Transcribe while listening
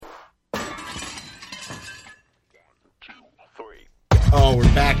Oh, we're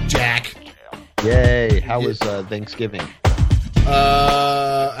back, Jack. Yay. How was Thanksgiving?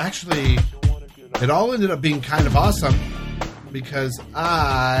 Actually, it all ended up being kind of awesome because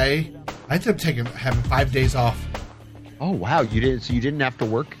I ended up having 5 days off. Oh, wow. You didn't have to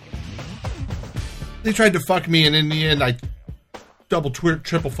work? They tried to fuck me, and in the end, I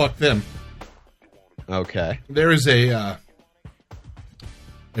triple fucked them. Okay. There is a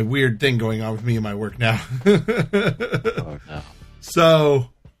weird thing going on with me and my work now. Oh, no. So,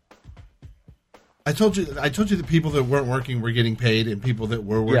 I told you the people that weren't working were getting paid, and people that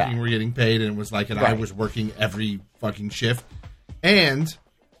were working were getting paid, and it was like, and I was working every fucking shift. And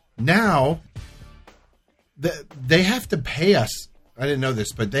now, they have to pay us. I didn't know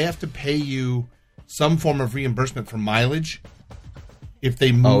this, but they have to pay you some form of reimbursement for mileage if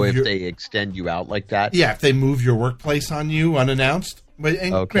they move they extend you out like that? Yeah, if they move your workplace on you unannounced. But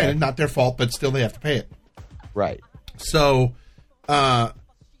granted, not their fault, but still they have to pay it. Right. So, I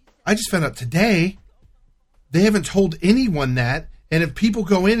just found out today they haven't told anyone that. And if people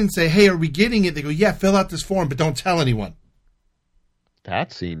go in and say, hey, are we getting it? They go, yeah, fill out this form, but don't tell anyone.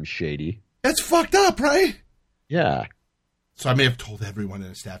 That seems shady. That's fucked up, right? Yeah. So I may have told everyone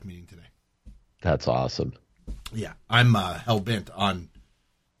in a staff meeting today. That's awesome. Yeah, I'm hell-bent on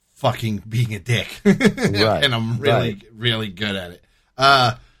fucking being a dick. Right. And I'm really good at it.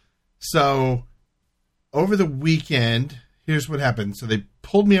 So over the weekend, here's what happened. So they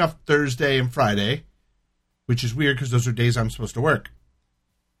pulled me off Thursday and Friday, which is weird because those are days I'm supposed to work.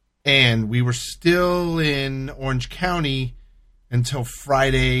 And we were still in Orange County until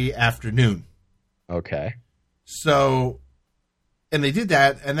Friday afternoon. Okay. So, and they did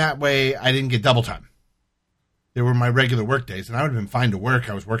that, and that way I didn't get double time. They were my regular work days, and I would have been fine to work.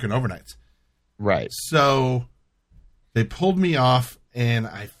 I was working overnights. Right. So they pulled me off, and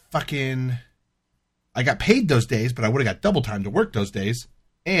I got paid those days, but I would have got double time to work those days,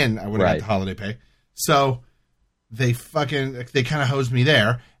 and I would have got the holiday pay. So they kind of hosed me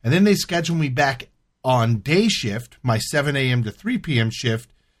there, and then they scheduled me back on day shift, my 7 a.m. to 3 p.m.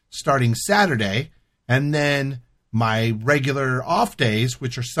 shift, starting Saturday, and then my regular off days,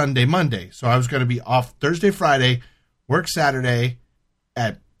 which are Sunday, Monday. So I was going to be off Thursday, Friday, work Saturday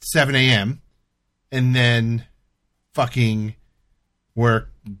at 7 a.m., and then fucking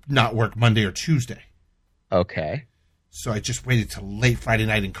not work Monday or Tuesday. Okay. So I just waited till late Friday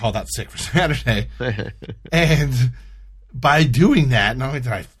night and called out sick for Saturday. And by doing that, not only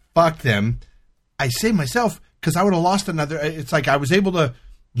did I fuck them, I saved myself because I would have lost another. It's like I was able to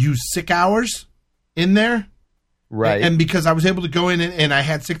use sick hours in there. Right. And because I was able to go in and I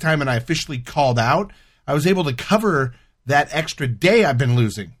had sick time and I officially called out, I was able to cover that extra day I've been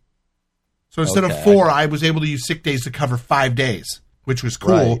losing. So instead of 4, I was able to use sick days to cover 5 days, which was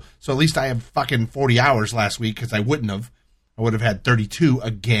cool. Right. So at least I have fucking 40 hours last week because I wouldn't have. I would have had 32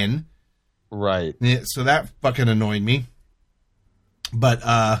 again. Right. Yeah, so that fucking annoyed me. But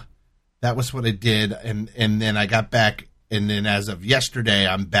that was what I did. And then I got back. And then as of yesterday,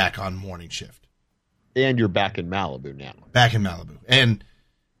 I'm back on morning shift. And you're back in Malibu now. Back in Malibu. And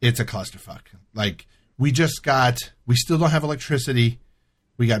it's a clusterfuck. Like, we still don't have electricity.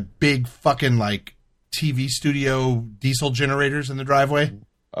 We got big fucking, like, TV studio diesel generators in the driveway.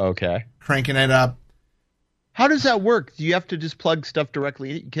 Okay. Cranking it up. How does that work? Do you have to just plug stuff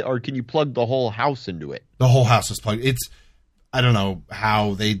directly in, or can you plug the whole house into it? The whole house is plugged. I don't know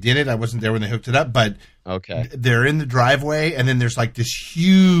how they did it. I wasn't there when they hooked it up, but they're in the driveway, and then there's, like, this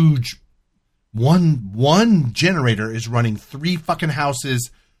huge... One generator is running 3 fucking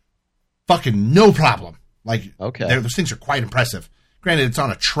houses, fucking no problem. Like, those things are quite impressive. Granted, it's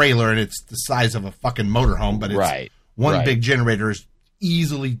on a trailer and it's the size of a fucking motorhome, but it's one big generator is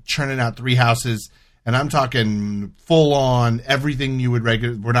easily churning out 3 houses. And I'm talking full on everything you would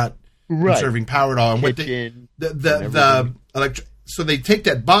we're not conserving power at all. And Kitchen, so they take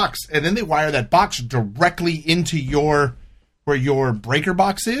that box and then they wire that box directly into where your breaker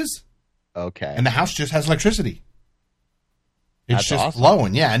box is. Okay. And the house just has electricity. It's That's just awesome.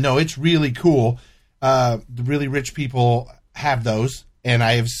 flowing. Yeah, no, it's really cool. The really rich people have those. And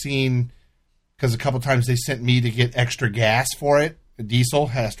I have seen, because a couple times they sent me to get extra gas for it. Diesel,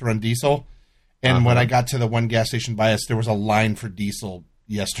 has to run diesel. And when I got to the one gas station by us, there was a line for diesel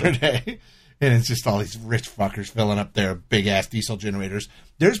yesterday. And it's just all these rich fuckers filling up their big-ass diesel generators.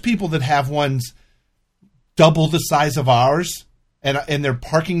 There's people that have ones double the size of ours. And they're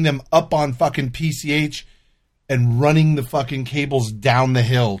parking them up on fucking PCH and running the fucking cables down the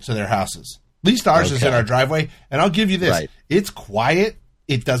hill to their houses. At least ours is in our driveway. And I'll give you this. It's quiet.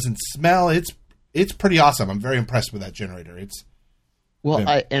 It doesn't smell. It's pretty awesome. I'm very impressed with that generator. Well,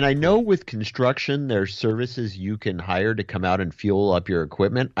 Yeah. I know with construction, there's services you can hire to come out and fuel up your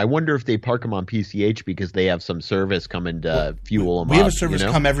equipment. I wonder if they park them on PCH because they have some service coming to fuel them up. We have a service you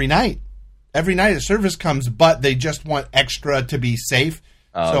know? come every night. Every night a service comes, but they just want extra to be safe.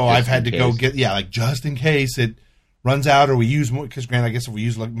 Oh, So just I've had in to go case. get, like just in case it runs out or we use more, because granted, I guess if we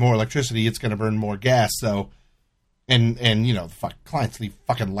use more electricity, it's going to burn more gas. So, and clients leave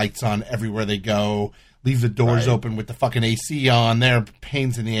fucking lights on everywhere they go, leave the doors Right. open with the fucking AC on. They're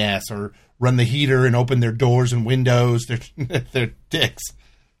pains in the ass, or run the heater and open their doors and windows. They're dicks.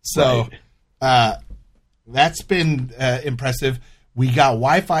 So, that's been impressive. We got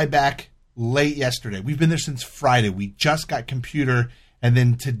Wi-Fi back late yesterday. We've been there since Friday. We just got computer, and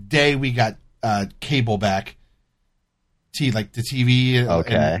then today we got cable back. Like the TV,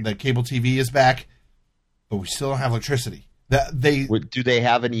 Okay. and the cable TV is back, but we still don't have electricity. Do they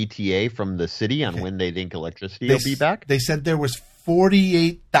have an ETA from the city on when they think electricity will be back? They said there was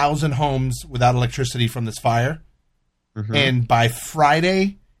 48,000 homes without electricity from this fire, and by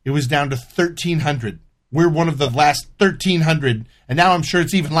Friday it was down to 1,300. We're one of the last 1,300, and now I'm sure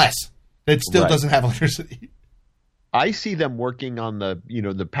it's even less. It still Right. doesn't have electricity. I see them working on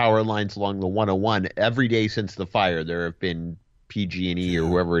the power lines along the 101 every day since the fire. There have been PG&E or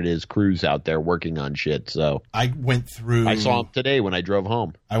whoever it is crews out there working on shit. So I went through. I saw them today when I drove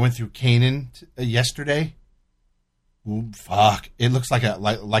home. I went through Canaan yesterday. Ooh, fuck! It looks like a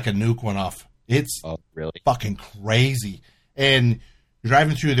nuke went off. It's Oh, really? fucking crazy. And you're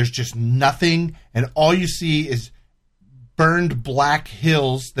driving through, there's just nothing, and all you see is burned black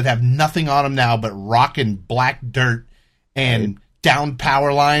hills that have nothing on them now but rock and black dirt and downed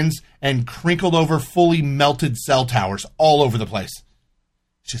power lines and crinkled over, fully melted cell towers all over the place.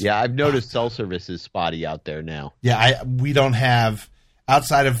 It's just, Yeah, I've noticed cell service is spotty out there now. yeah, we don't have,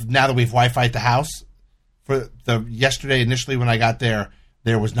 outside of now that we have Wi-Fi at the house. For the yesterday, initially when I got there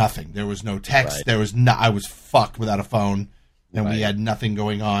was nothing. There was no text. Right. There was no. I was fucked without a phone, and we Right. had nothing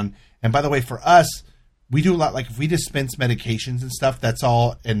going on. And by the way, for us, we do a lot. Like if we dispense medications and stuff, that's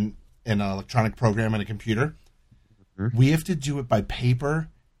all in an electronic program and a computer. We have to do it by paper,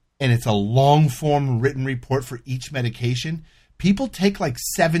 and it's a long form written report for each medication. People take like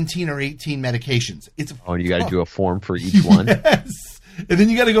 17 or 18 medications. It's Oh, and you got to do a form for each one. Yes. And then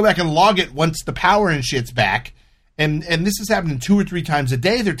you got to go back and log it once the power and shit's back. And this is happening 2 or 3 times a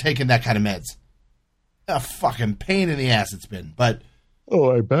day. They're taking that kind of meds. A fucking pain in the ass it's been. But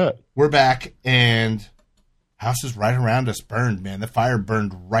Oh, I bet. we're back, and houses right around us burned, man. The fire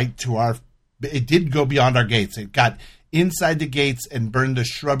burned right to our... It did go beyond our gates. It got inside the gates and burned the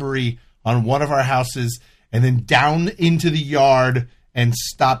shrubbery on one of our houses, and then down into the yard and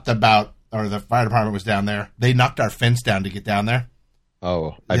stopped about... Or the fire department was down there. They knocked our fence down to get down there.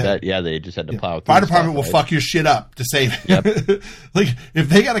 Oh, I Yeah. bet. Yeah, they just had to plow through. Fire department will stuff, right? fuck your shit up to save it. Yep. Like, if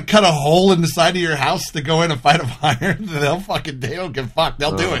they got to cut a hole in the side of your house to go in and fight a fire, they don't give a fuck.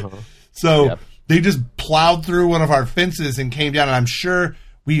 They'll do it. So Yep. they just plowed through one of our fences and came down. And I'm sure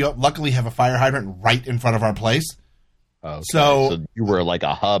we luckily have a fire hydrant right in front of our place. Okay. So you were like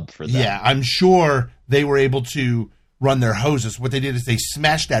a hub for them. yeah, I'm sure they were able to run their hoses. What they did is they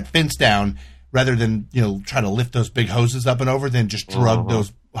smashed that fence down rather than, try to lift those big hoses up and over, then just drug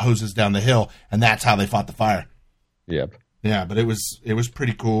those hoses down the hill. And that's how they fought the fire. Yep. Yeah, but it was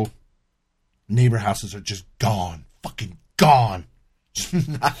pretty cool. Neighbor houses are just gone. Fucking gone.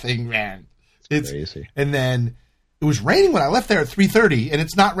 Nothing, man. It's crazy. And then it was raining when I left there at 3:30, and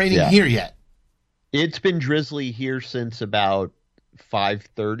it's not raining Yeah. here yet. It's been drizzly here since about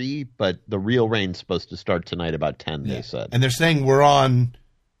 5:30, but the real rain's supposed to start tonight about 10, they said. And they're saying we're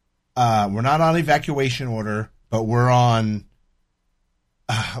not on evacuation order, but we're on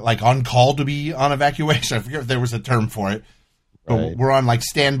on call to be on evacuation. I forget if there was a term for it. But Right. we're on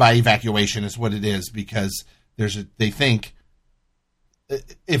standby evacuation is what it is, because they think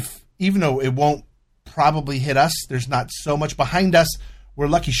if, even though it won't probably hit us, there's not so much behind us. We're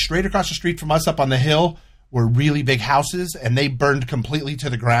lucky straight across the street from us up on the hill were really big houses, and they burned completely to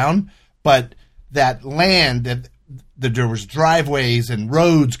the ground. But that land, that there was driveways and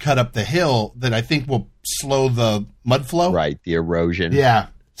roads cut up the hill that I think will slow the mud flow. Right, the erosion. Yeah.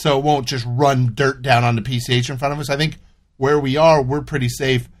 So it won't just run dirt down on the PCH in front of us. I think where we are, we're pretty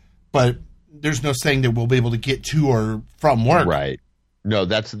safe, but there's no saying that we'll be able to get to or from work. Right. No,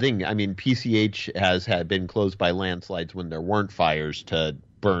 that's the thing. I mean, PCH has been closed by landslides when there weren't fires to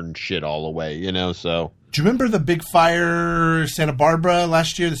burn shit all away, so. Do you remember the big fire Santa Barbara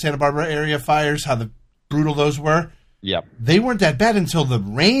last year, the Santa Barbara area fires, how brutal those were? Yep. They weren't that bad until the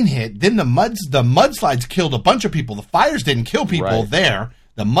rain hit. Then the mudslides killed a bunch of people. The fires didn't kill people Right. there.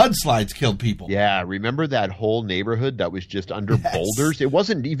 The mudslides killed people. Yeah, remember that whole neighborhood that was just under boulders? It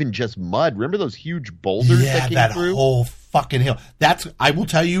wasn't even just mud. Remember those huge boulders that came through? Whole fucking hill. I will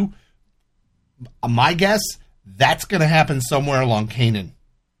tell you, my guess, that's going to happen somewhere along Canaan.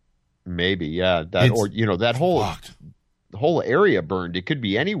 Maybe, yeah. That whole area burned. It could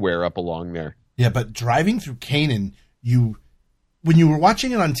be anywhere up along there. Yeah, but driving through Canaan, when you were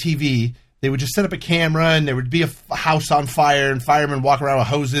watching it on TV, they would just set up a camera and there would be a house on fire and firemen walk around with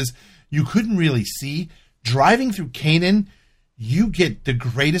hoses. You couldn't really see. Driving through Canaan, you get the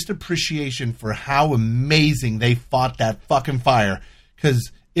greatest appreciation for how amazing they fought that fucking fire.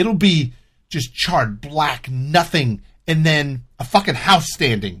 Because it'll be just charred black, nothing, and then a fucking house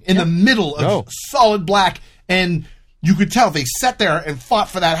standing in the middle of solid black. And you could tell they sat there and fought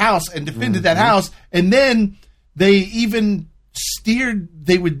for that house and defended that house. And then they even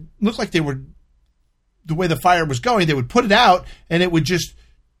they would look like they were, the way the fire was going, they would put it out and it would just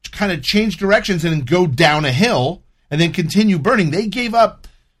kind of change directions and then go down a hill and then continue burning. They gave up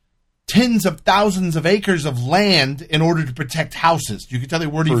tens of thousands of acres of land in order to protect houses. You could tell they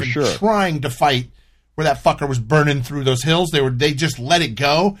weren't trying to fight where that fucker was burning through those hills. They just let it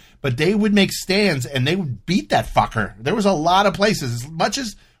go, but they would make stands and they would beat that fucker. There was a lot of places. As much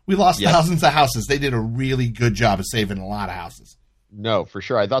as we lost thousands of houses, they did a really good job of saving a lot of houses. No, for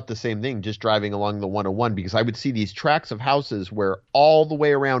sure. I thought the same thing just driving along the 101 because I would see these tracts of houses where all the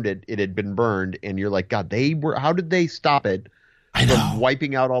way around it had been burned. And you're like, God, how did they stop it from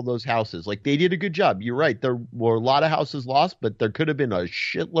wiping out all those houses? Like, they did a good job. You're right. There were a lot of houses lost, but there could have been a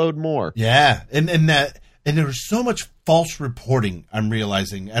shitload more. Yeah. And there was so much false reporting, I'm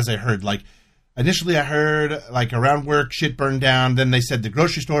realizing, as I heard. Like, initially I heard, like, around work, shit burned down. Then they said the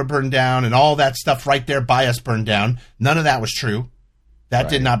grocery store burned down and all that stuff right there by us burned down. None of that was true. That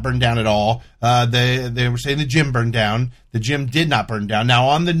did not burn down at all. They were saying the gym burned down. The gym did not burn down. Now,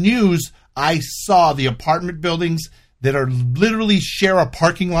 on the news, I saw the apartment buildings that are literally share a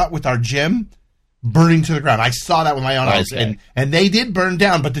parking lot with our gym burning to the ground. I saw that with my own eyes. And they did burn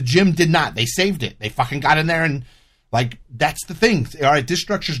down, but the gym did not. They saved it. They fucking got in there and, like, that's the thing. All right, this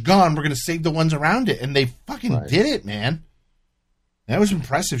structure's gone. We're going to save the ones around it. And they fucking did it, man. That was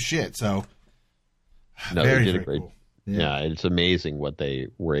impressive shit. So, no, they did a great cool. Yeah, it's amazing what they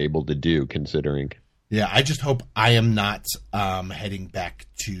were able to do, considering. Yeah, I just hope I am not heading back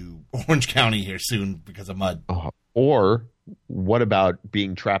to Orange County here soon because of mud. Or what about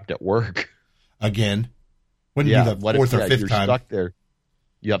being trapped at work? Again? Wouldn't be the fourth or fifth time. Stuck there.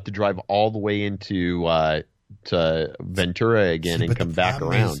 You have to drive all the way into to Ventura again and come back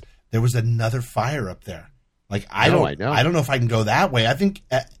around. There was another fire up there. Like, I don't know if I can go that way. I think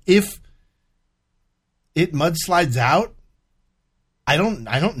if it mudslides out, I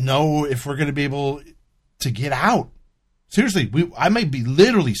don't know if we're going to be able to get out. Seriously, I might be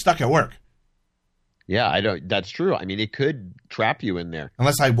literally stuck at work. Yeah, that's true. I mean, it could trap you in there.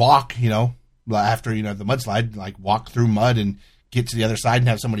 Unless I walk, after, the mudslide, like walk through mud and get to the other side and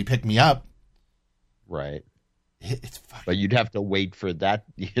have somebody pick me up. Right. It's fucking... But you'd have to wait for that,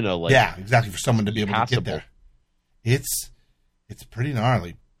 Yeah, exactly, for someone to be able to get there. It's pretty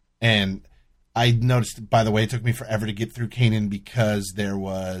gnarly. And I noticed, by the way, it took me forever to get through Canaan because there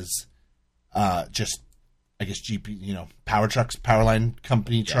was just, I guess, power trucks, Powerline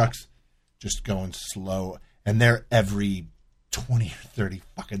company trucks, just going slow. And they're every 20 or 30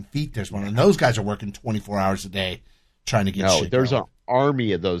 fucking feet. There's one. And those guys are working 24 hours a day trying to get shit there's going. An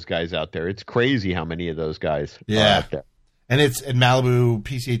army of those guys out there. It's crazy how many of those guys are out there. And it's in Malibu,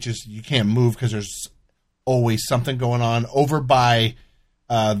 PCHs, you can't move because there's always something going on. Over by...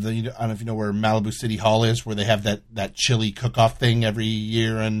 I don't know if you know where Malibu City Hall is, where they have that chili cook-off thing every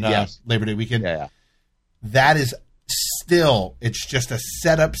year on Labor Day weekend. Yeah. That is still, it's just a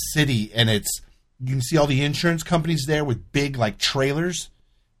set-up city, and you can see all the insurance companies there with big, like, trailers.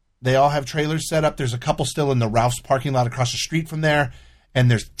 They all have trailers set up. There's a couple still in the Ralph's parking lot across the street from there,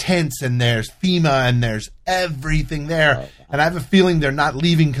 and there's tents, and there's FEMA, and there's everything there. Oh, wow. And I have a feeling they're not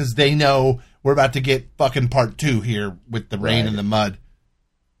leaving because they know we're about to get fucking part 2 here with the rain and the mud.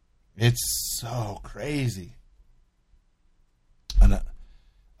 It's so crazy. And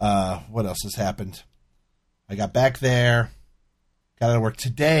what else has happened? I got back there, got out of work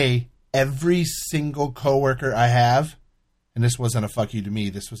today. Every single coworker I have, and this wasn't a fuck you to me,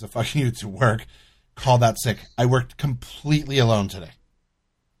 this was a fuck you to work, called out sick. I worked completely alone today.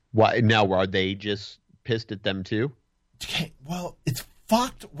 Why now? Are they just pissed at them too? Okay, well, it's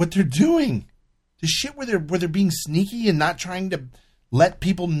fucked what they're doing. The shit where they're being sneaky and not trying to let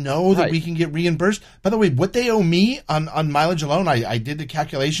people know that we can get reimbursed. By the way, what they owe me on mileage alone, I did the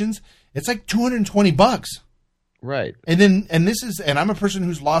calculations. It's like $220. Right. And I'm a person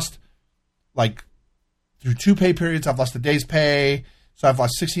who's lost, like, through 2 pay periods, I've lost a day's pay. So I've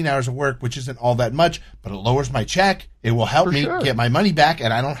lost 16 hours of work, which isn't all that much, but it lowers my check. It will help me get my money back,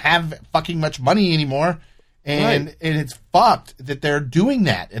 and I don't have fucking much money anymore. And it's fucked that they're doing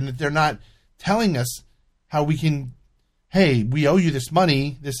that, and that they're not telling us how we can, hey, we owe you this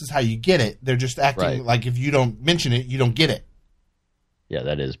money. This is how you get it. They're just acting like if you don't mention it, you don't get it. Yeah,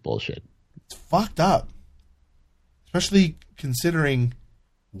 that is bullshit. It's fucked up. Especially considering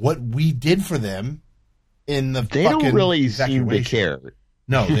what we did for them in the they don't really seem to care.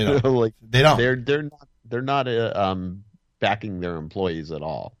 No, they don't. Like, they don't. They're not backing their employees at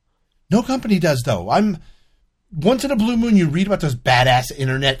all. No company does, though. Once in a blue moon, you read about those badass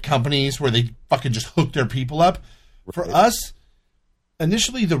internet companies where they fucking just hook their people up. Right. For us,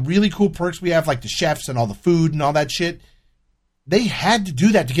 initially, the really cool perks we have, like the chefs and all the food and all that shit, they had to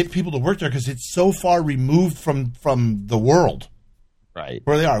do that to get people to work there because it's so far removed from the world. Right.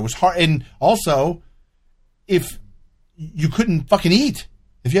 Where they are. It was hard. And also, if you couldn't fucking eat,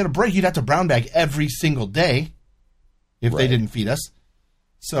 if you had a break, you'd have to brown bag every single day if they didn't feed us.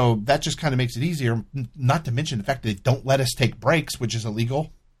 So that just kind of makes it easier, not to mention the fact that they don't let us take breaks, which is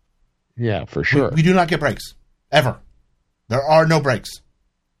illegal. Yeah, for sure. We do not get breaks, ever. There are no breaks.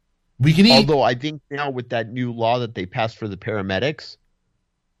 We can eat. Although I think now with that new law that they passed for the paramedics,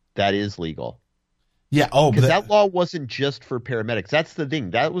 that is legal. Yeah. Because that law wasn't just for paramedics. That's the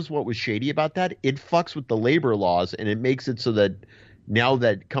thing. That was what was shady about that. It fucks with the labor laws, and it makes it so that now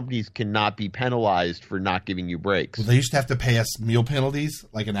that companies cannot be penalized for not giving you breaks. Well, they used to have to pay us meal penalties,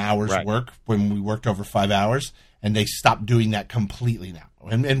 like an hour's work when we worked over 5 hours, and they stopped doing that completely now.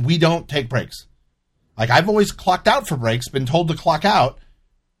 And we don't take breaks. Like, I've always clocked out for breaks, been told to clock out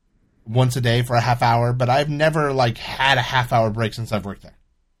once a day for a half hour, but I've never, like, had a half-hour break since I've worked there.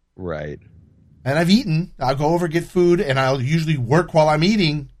 Right. And I've eaten. I'll go over, get food, and I'll usually work while I'm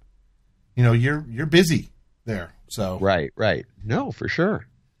eating. You know, you're busy there. So Right. No, for sure.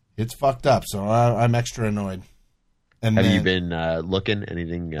 It's fucked up, so I'm extra annoyed. And have you been looking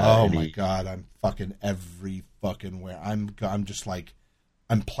anything? My God, I'm fucking every fucking where. I'm just like,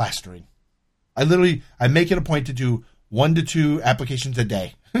 I'm plastering. I make it a point to do 1 to 2 applications a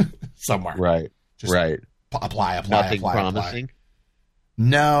day somewhere. Right. Just apply. Nothing promising. Apply.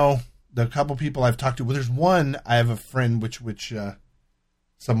 No, the couple people I've talked to. Well, there's one. I have a friend which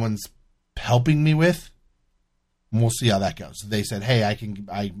someone's helping me with. And we'll see how that goes. They said, hey,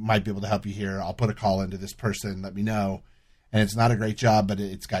 I might be able to help you here. I'll put a call into this person. Let me know. And it's not a great job, but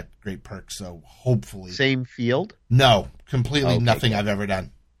it's got great perks. So hopefully. Same field? No, completely nothing I've ever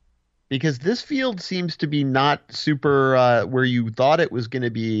done. Because this field seems to be not super where you thought it was going to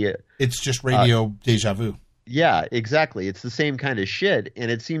be. It's just radio deja vu. Yeah, exactly. It's the same kind of shit.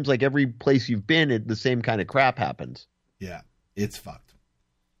 And it seems like every place you've been, the same kind of crap happens. Yeah, it's fucked.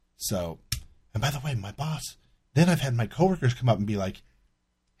 So, and by the way, my boss. Then I've had my coworkers come up and be like,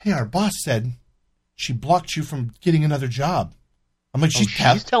 hey, our boss said she blocked you from getting another job. I'm like,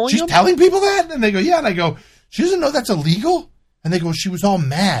 she's telling people that? And they go, yeah. And I go, she doesn't know that's illegal? And they go, she was all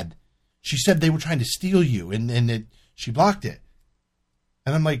mad. She said they were trying to steal you and she blocked it.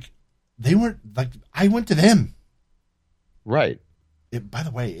 And I'm like, they weren't, like, I went to them. Right. By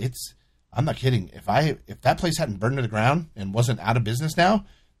the way, I'm not kidding. If that place hadn't burned to the ground and wasn't out of business now,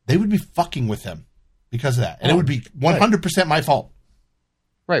 they would be fucking with him. Because of that. And it would be 100% my fault.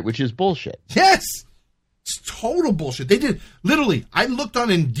 Right, which is bullshit. Yes. It's total bullshit. They did. Literally, I looked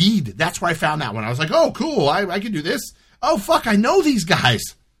on Indeed. That's where I found that one. I was like, oh, cool. I can do this. Oh, fuck. I know these guys.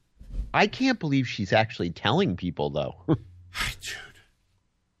 I can't believe she's actually telling people, though. Dude.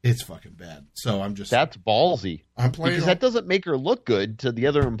 It's fucking bad. So I'm just. That's ballsy. I'm playing. Because that doesn't make her look good to the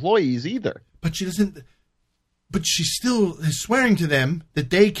other employees either. But she doesn't. But she still is swearing to them that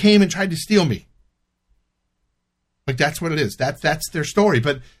they came and tried to steal me. Like, that's what it is. That's their story,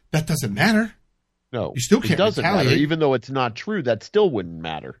 but that doesn't matter. No, you still can't. It doesn't matter, even though it's not true. That still wouldn't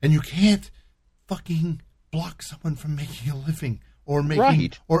matter. And you can't fucking block someone from making a living or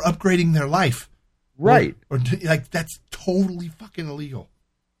making or upgrading their life. Right. Or like, that's totally fucking illegal.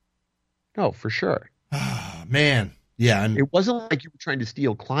 No, for sure. Ah, man. Yeah. It wasn't like you were trying to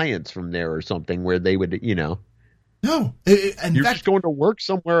steal clients from there or something where they would, No, you're just going to work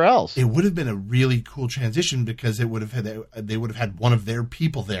somewhere else. It would have been a really cool transition because they would have had one of their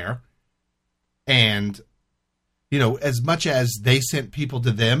people there, and as much as they sent people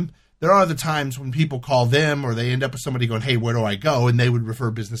to them, there are the times when people call them or they end up with somebody going, "Hey, where do I go?" and they would refer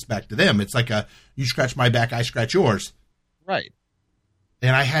business back to them. It's like you scratch my back, I scratch yours, right?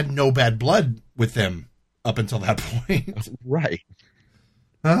 And I had no bad blood with them up until that point, right?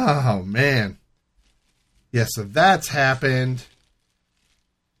 Oh man. Yeah, so that's happened.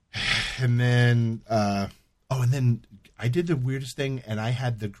 And then, and then I did the weirdest thing, and I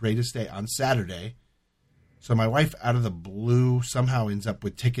had the greatest day on Saturday. So my wife, out of the blue, somehow ends up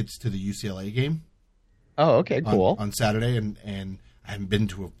with tickets to the UCLA game. Oh, okay, cool. On Saturday, and I haven't been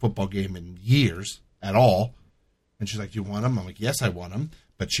to a football game in years at all. And she's like, "Do you want them?" I'm like, "Yes, I want them,"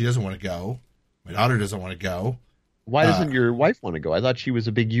 but she doesn't want to go. My daughter doesn't want to go. Why doesn't your wife want to go? I thought she was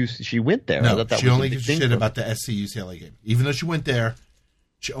a big She went there. No, I thought that she was only a big gives thing a shit for about the SC UCLA game. Even though she went there,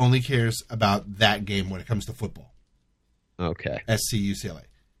 she only cares about that game when it comes to football. Okay. SC UCLA.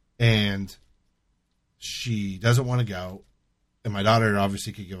 And she doesn't want to go. And my daughter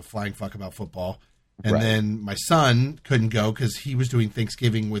obviously could give a flying fuck about football. And then my son couldn't go because he was doing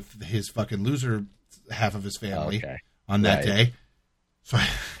Thanksgiving with his fucking loser half of his family on that day. So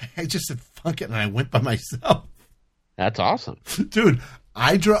I just said, fuck it, and I went by myself. That's awesome. Dude,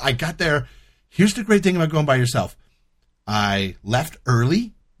 I got there. Here's the great thing about going by yourself. I left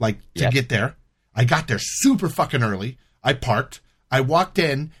early, to get there. I got there super fucking early. I parked. I walked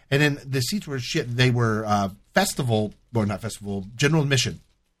in, and then the seats were shit. They were general admission.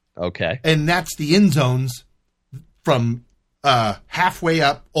 Okay. And that's the end zones from halfway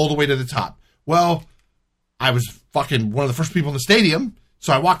up all the way to the top. Well, I was fucking one of the first people in the stadium,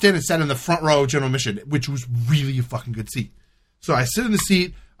 so I walked in and sat in the front row of general admission, which was really a fucking good seat. So I sit in the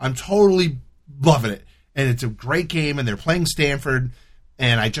seat. I'm totally loving it. And it's a great game, and they're playing Stanford,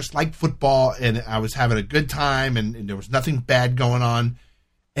 and I just like football, and I was having a good time, and there was nothing bad going on.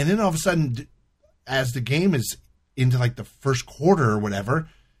 And then all of a sudden, as the game is into the first quarter or whatever,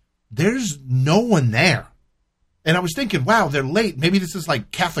 there's no one there. And I was thinking, wow, they're late. Maybe this is like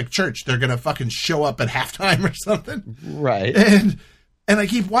Catholic Church. They're going to fucking show up at halftime or something. Right. And I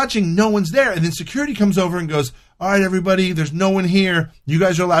keep watching, no one's there. And then security comes over and goes, all right, everybody, there's no one here. You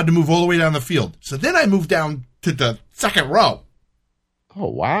guys are allowed to move all the way down the field. So then I moved down to the second row. Oh,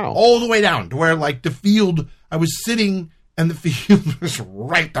 wow. All the way down to where the field, I was sitting and the field was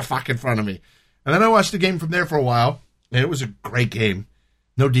right the fuck in front of me. And then I watched the game from there for a while. And it was a great game.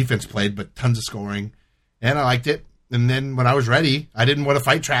 No defense played, but tons of scoring. And I liked it. And then when I was ready, I didn't want to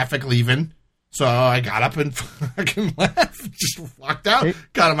fight traffic leaving. So I got up and fucking left. Just walked out,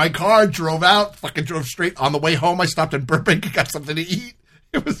 got in my car, drove out, fucking drove straight. On the way home, I stopped in Burbank, got something to eat.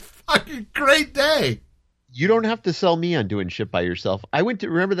 It was a fucking great day. You don't have to sell me on doing shit by yourself. I went to,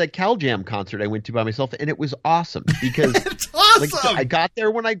 remember that Cal Jam concert I went to by myself, and it was awesome. Because it's awesome. I got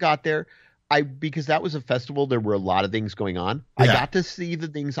there when I got there. Because that was a festival, there were a lot of things going on. Yeah. I got to see the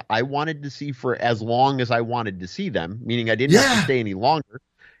things I wanted to see for as long as I wanted to see them, meaning I didn't have to stay any longer.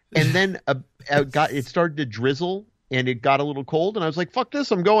 And then it started to drizzle, and it got a little cold, and I was like, fuck this,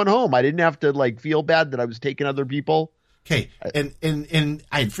 I'm going home. I didn't have to feel bad that I was taking other people. Okay, and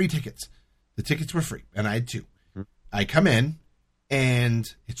I had free tickets. The tickets were free, and I had two. I come in, and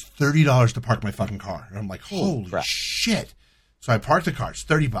it's $30 to park my fucking car. And I'm like, holy shit. So I parked the car. It's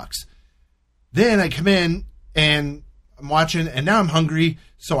 $30. Then I come in and I'm watching, and now I'm hungry,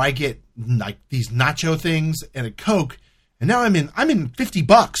 so I get these nacho things and a Coke, and now I'm in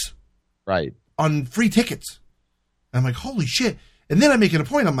 $50 right on free tickets. And I'm like, holy shit. And then I make it a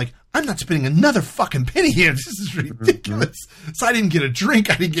point, I'm like, I'm not spending another fucking penny here. This is ridiculous. So I didn't get a drink,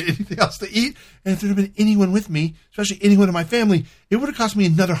 I didn't get anything else to eat. And if there had been anyone with me, especially anyone in my family, it would have cost me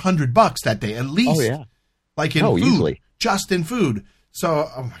another $100 that day, at least. Oh yeah. In food. Easily. Just in food. So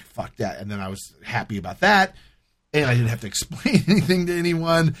I'm like, fuck that. And then I was happy about that. And I didn't have to explain anything to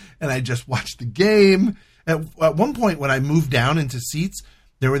anyone. And I just watched the game. At one point, when I moved down into seats,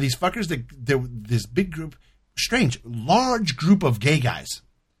 there were these fuckers this big group, large group of gay guys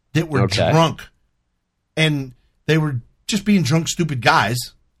that were drunk. And they were just being drunk, stupid guys.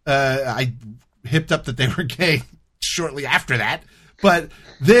 I hipped up that they were gay shortly after that. But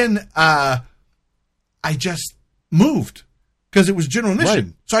then I just moved. Because it was general admission.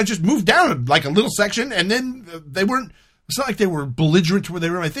 Right. So I just moved down a little section, and then they weren't, it's not like they were belligerent to where they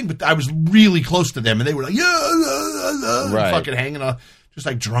were my thing, but I was really close to them, and they were like, fucking hanging out, just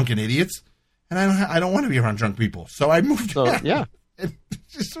like drunken idiots. And I don't want to be around drunk people. So I moved down. Yeah. And it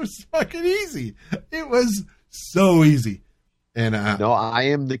just was fucking easy. It was so easy. And no, I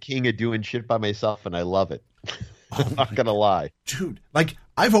am the king of doing shit by myself, and I love it. I'm not going to lie. Dude,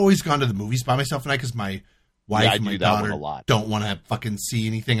 I've always gone to the movies by myself, and because my wife and my daughter don't want to fucking see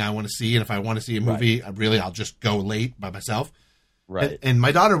anything I want to see. And if I want to see a movie, I'll just go late by myself. Right. And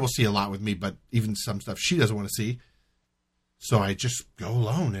my daughter will see a lot with me, but even some stuff she doesn't want to see. So I just go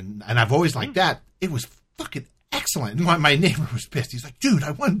alone. And I've always liked that. It was fucking excellent. And my neighbor was pissed. He's like, dude,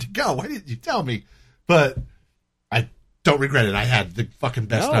 I wanted to go. Why didn't you tell me? But I don't regret it. I had the fucking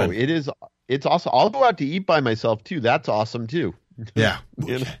best time. It is. It's awesome. I'll go out to eat by myself too. That's awesome too. Yeah.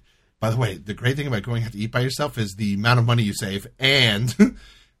 You know? By the way, the great thing about going out to eat by yourself is the amount of money you save, and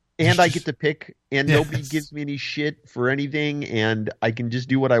And I get to pick, and Yes. nobody gives me any shit for anything, and I can just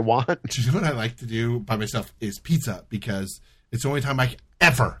do what I want. Do you know what I like to do by myself is pizza, because it's the only time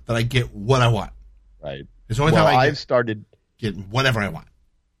ever that I get what I want. Right. It's the only Well, time I I've started get whatever I want.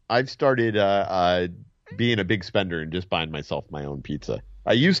 being a big spender and just buying myself my own pizza.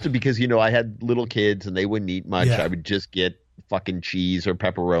 I used to, because I had little kids and they wouldn't eat much. Yeah. I would just get fucking cheese or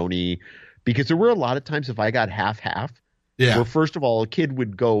pepperoni, because there were a lot of times if I got half, Yeah. where first of all a kid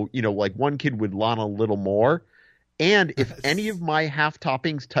would go, like one kid would want a little more, and if any of my half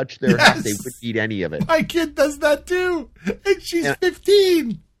toppings touched their half, they wouldn't eat any of it. My kid does that too, and she's And-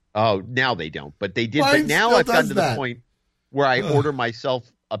 15. Oh, now they don't, but they did. Mine But now still I've gotten does to that. the point where I Ugh. order myself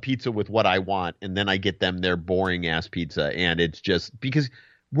a pizza with what I want, and then I get them their boring ass pizza, and it's just because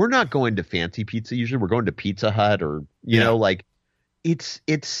we're not going to fancy pizza usually. We're going to Pizza Hut, or like it's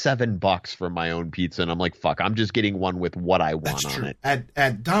 $7 for my own pizza, and I'm like, fuck, I'm just getting one with what I want That's on true. it.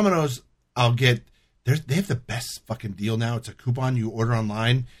 At Domino's, I'll get. They have the best fucking deal now. It's a coupon you order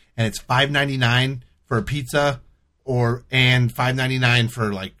online, and it's $5.99 for a pizza, and $5.99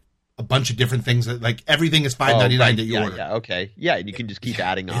 for like a bunch of different things. Like everything is $5.99 right. that you yeah, order. Yeah, okay. Yeah, and you can just keep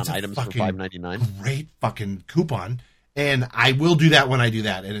adding on It's a items for fucking $5.99. Great fucking coupon, and I will do that when I do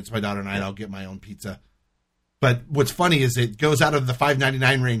that. And it's my daughter and I. And I'll get my own pizza. But what's funny is it goes out of the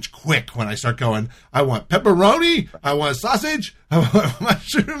 $5.99 range quick when I start going, I want pepperoni, I want sausage, I want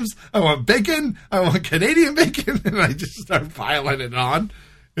mushrooms, I want bacon, I want Canadian bacon, and I just start piling it on,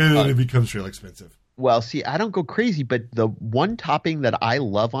 and then it becomes real expensive. Well, see, I don't go crazy, but the one topping that I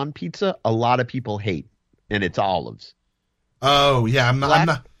love on pizza, a lot of people hate, and it's olives. Oh yeah, I'm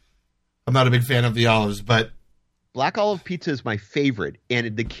not a big fan of the olives, but Black olive pizza is my favorite,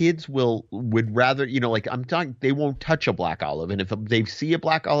 and the kids would rather, like I'm talking, they won't touch a black olive, and if they see a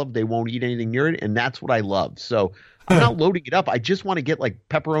black olive, they won't eat anything near it, and that's what I love. So I'm not loading it up. I just want to get like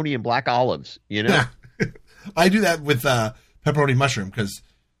pepperoni and black olives, I do that with pepperoni mushroom because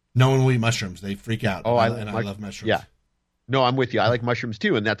no one will eat mushrooms. They freak out. Oh, I love mushrooms. Yeah. No, I'm with you. I like mushrooms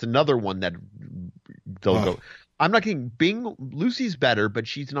too, and that's another one that they'll go. I'm not kidding. Bing, Lucy's better, but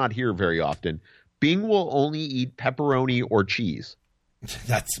she's not here very often. Bing will only eat pepperoni or cheese.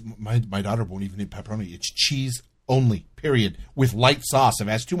 That's my daughter won't even eat pepperoni. It's cheese only, period, with light sauce. If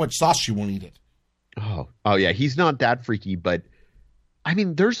it has too much sauce, she won't eat it. Oh yeah, he's not that freaky, but I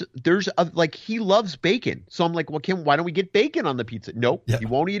mean, there's like he loves bacon, so I'm like, well, why don't we get bacon on the pizza? Nope, Yeah. he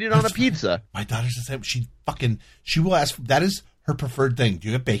won't eat it on a pizza. My daughter's the same. She will ask. That is her preferred thing. Do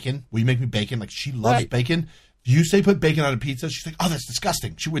you have bacon? Will you make me bacon? Like she loves Right. bacon. You say put bacon on a pizza. She's like, oh, that's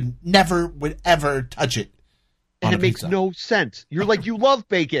disgusting. She would ever touch it. And on it a makes pizza. no sense. You're like, you love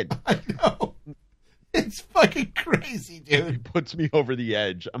bacon. I know. It's fucking crazy, dude. It puts me over the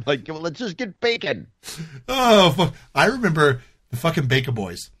edge. I'm like, well, let's just get bacon. Oh, fuck. I remember the fucking Baker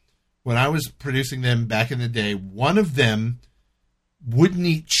Boys. When I was producing them back in the day, one of them wouldn't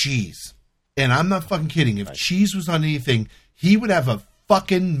eat cheese. And I'm not fucking kidding. If cheese was on anything, he would have a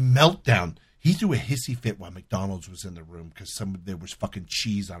fucking meltdown. He threw a hissy fit while McDonald's was in the room because there was fucking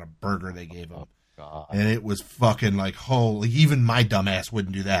cheese on a burger they gave him. God. And it was fucking like, holy, even my dumb ass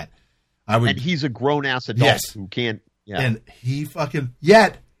wouldn't do that. And he's a grown ass adult Yes. who can't. Yeah. And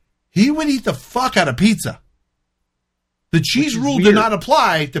yet he would eat the fuck out of pizza. The cheese is rule weird. did not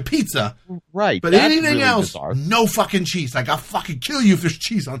apply to pizza. Right. But that's anything really else, bizarre. no fucking cheese. Like, I'll fucking kill you if there's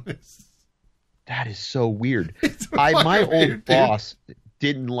cheese on this. That is so weird. It's My fucking old weird, dude. boss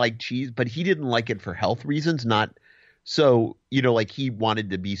didn't like cheese, but he didn't like it for health reasons. Not so, like he wanted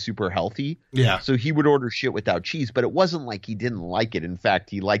to be super healthy. Yeah. So he would order shit without cheese, but it wasn't like he didn't like it. In fact,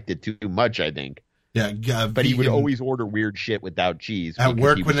 he liked it too much, I think. Yeah. But he would vegan- always order weird shit without cheese. At because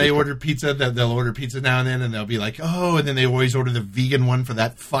work, he was when they just- order pizza, they'll order pizza now and then, and they'll be like, oh, and then they always order the vegan one for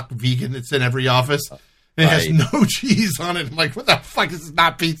that fuck vegan that's in every office. And it has Right. no cheese on it. I'm like, what the fuck? This is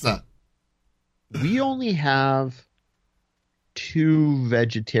not pizza. We only have 2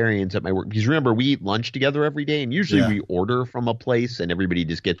 vegetarians at my work because remember we eat lunch together every day, and usually Yeah. we order from a place and everybody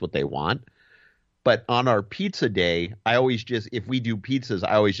just gets what they want. But on our pizza day, I always just, if we do pizzas,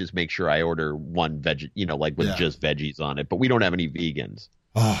 I always just make sure I order one like with Yeah. just veggies on it. But we don't have any vegans.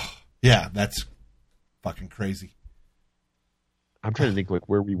 Oh, yeah, that's fucking crazy. I'm trying to think like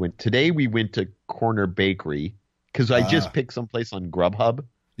where we went today. We went to Corner Bakery because I just picked someplace on Grubhub,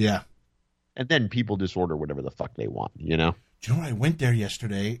 Yeah. and then people just order whatever the fuck they want. Do you know what? I went there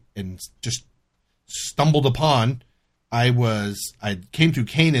yesterday and just stumbled upon. I came through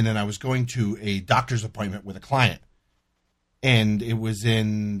Canaan and I was going to a doctor's appointment with a client. and it was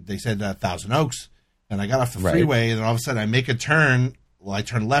in, they said, Thousand Oaks. And I got off the Right. freeway, and then all of a sudden I make a turn. Well, I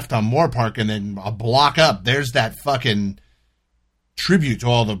turn left on Moore Park, and then a block up, there's that fucking tribute to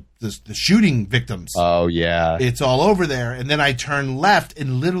all the shooting victims. Oh, yeah. It's all over there. And then I turn left,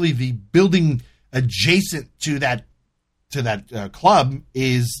 and literally the building adjacent to that club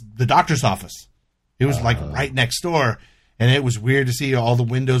is the doctor's office. It was like right next door, and it was weird to see all the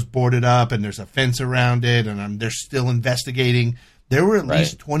windows boarded up, and there's a fence around it, and they're still investigating. There were at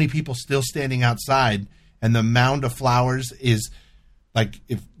least 20 people still standing outside, and the mound of flowers is like,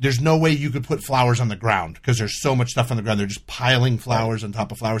 if there's no way you could put flowers on the ground because there's so much stuff on the ground. They're just piling flowers on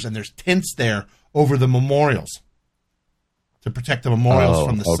top of flowers, and there's tents there over the memorials to protect the memorials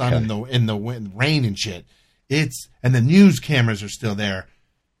from the sun and the wind, rain and shit. And the news cameras are still there.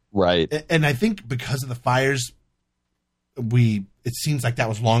 Right. And I think because of the fires, it seems like that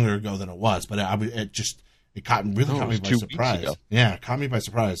was longer ago than it was, but it caught me by surprise. Yeah, it caught me by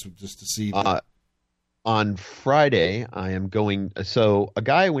surprise just to see that. On Friday, I am going. So a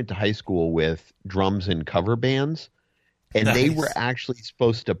guy I went to high school with drums in cover bands, and they were actually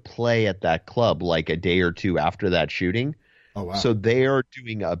supposed to play at that club like a day or two after that shooting. Oh, wow. So they are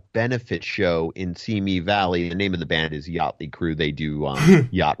doing a benefit show in Simi Valley. The name of the band is Yachtly Crew. They do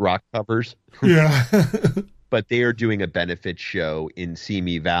yacht rock covers. Yeah. But they are doing a benefit show in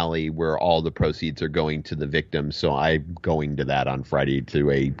Simi Valley where all the proceeds are going to the victims. So I'm going to that on Friday to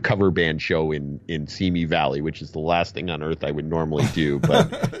a cover band show in Simi Valley, which is the last thing on earth I would normally do.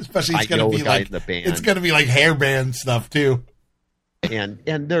 But especially I know a guy in the band. It's going to be like hair band stuff too. And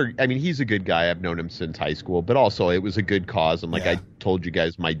he's a good guy. I've known him since high school, but also it was a good cause. And I told you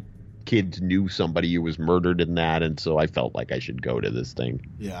guys, my kids knew somebody who was murdered in that. And so I felt like I should go to this thing.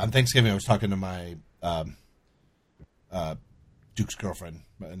 Yeah. On Thanksgiving, I was talking to my, Duke's girlfriend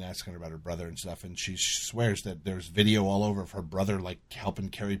and asking her about her brother and stuff, and she swears that there's video all over of her brother like helping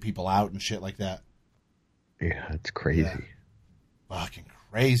carry people out and shit like that. Yeah, it's crazy. Yeah. Fucking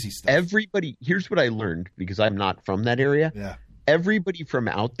crazy stuff. Everybody, here's what I learned because I'm not from that area. Yeah. Everybody from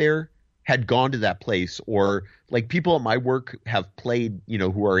out there had gone to that place, or like people at my work have played,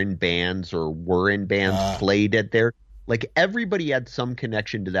 who are in bands or were in bands, played at there. Like everybody had some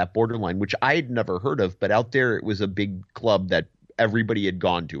connection to that Borderline, which I had never heard of, but out there it was a big club that everybody had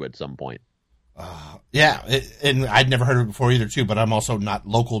gone to at some point. And I'd never heard of it before either, too, but I'm also not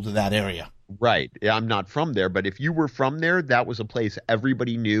local to that area. Right. I'm not from there, but if you were from there, that was a place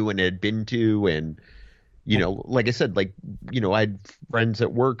everybody knew and had been to. And, like I said, I had friends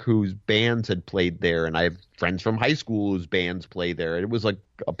at work whose bands had played there, and I have friends from high school whose bands play there. It was like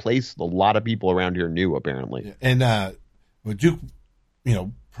a place a lot of people around here knew, apparently. And Duke,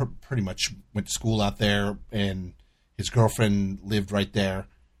 pretty much went to school out there, and his girlfriend lived right there,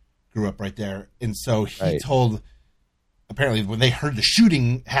 grew up right there. And so he told, apparently when they heard the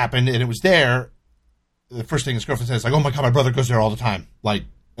shooting happen and it was there, the first thing his girlfriend said is like, "Oh my God, my brother goes there all the time." And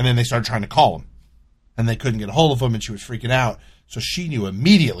then they started trying to call him, and they couldn't get a hold of him, and she was freaking out. So she knew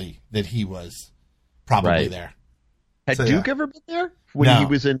immediately that he was probably there. Had Duke ever been there when he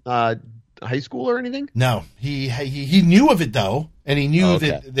was in high school or anything? No, he knew of it though, and he knew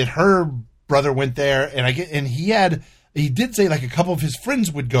that her brother went there, and he did say like a couple of his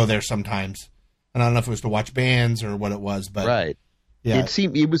friends would go there sometimes, and I don't know if it was to watch bands or what it was, but right. Yeah.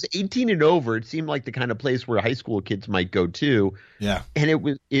 It was 18 and over. It seemed like the kind of place where high school kids might go to. Yeah. And it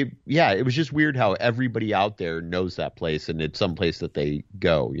was just weird how everybody out there knows that place, and it's some place that they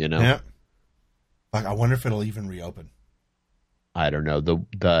go, Yeah. Like, I wonder if it'll even reopen. I don't know.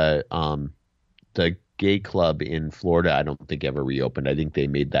 The gay club in Florida, I don't think ever reopened. I think they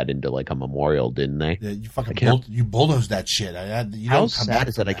made that into like a memorial, didn't they? Yeah, you fucking you bulldozed that shit. How sad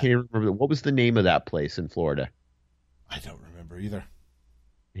is that? I can't even remember. What was the name of that place in Florida? I don't remember either.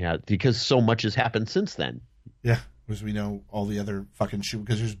 Yeah, because so much has happened since then. Yeah, because we know all the other fucking shootings,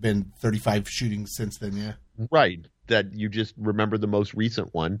 because there's been 35 shootings since then, yeah. Right, that you just remember the most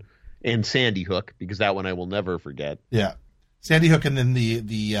recent one, and Sandy Hook, because that one I will never forget. Yeah, Sandy Hook, and then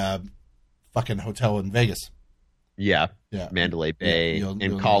the fucking hotel in Vegas. Yeah. Mandalay Bay,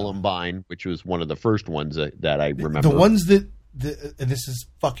 and Columbine, which was one of the first ones that I remember. The ones that, and this is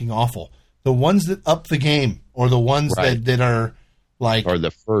fucking awful, the ones that up the game, or the ones that are like, or the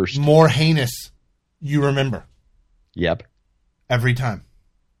first more heinous, you remember. Yep. Every time.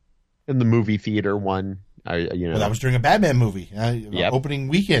 And the movie theater one, well, that was during a Batman movie, opening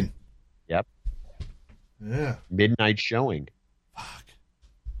weekend. Yep. Yeah. Midnight showing. Fuck.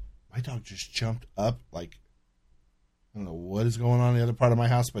 My dog just jumped up like, I don't know what is going on in the other part of my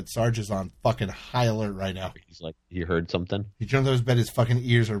house, but Sarge is on fucking high alert right now. He's like, he heard something. He jumped out of his bed, his fucking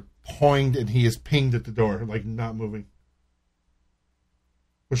ears are poinged, and he is pinged at the door, like not moving.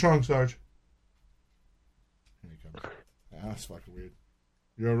 What's wrong, Sarge? Here he comes. That's fucking weird.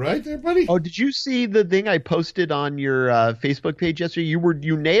 You all right there, buddy? Oh, did you see the thing I posted on your Facebook page yesterday?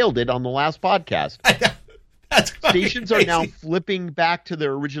 You nailed it on the last podcast. That's Stations are now flipping back to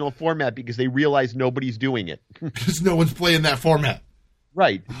their original format because they realize nobody's doing it. Because no one's playing that format.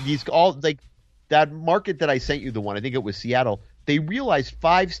 Right. These all like that market that I sent you, the one I think it was Seattle. They realized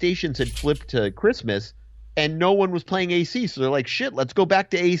 5 stations had flipped to Christmas, and no one was playing AC. So they're like, "Shit, let's go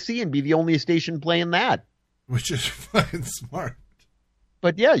back to AC and be the only station playing that." Which is fucking smart.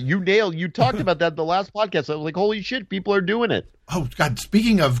 But yeah, you talked about that the last podcast. I was like, holy shit, people are doing it. Oh, God.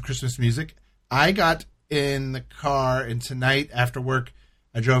 Speaking of Christmas music, I got in the car, and tonight after work,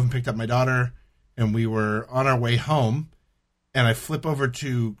 I drove and picked up my daughter, and we were on our way home, and I flip over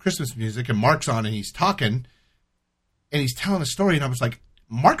to Christmas music, and Mark's on, and he's talking, and he's telling a story, and I was like,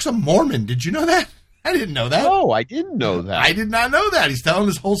 Mark's a Mormon. Did you know that? I didn't know that. Oh, I didn't know that. I did not know that. He's telling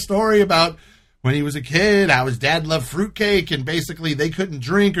this whole story about when he was a kid, how his dad loved fruitcake, and basically they couldn't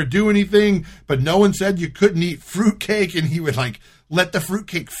drink or do anything, but no one said you couldn't eat fruitcake, and he would like let the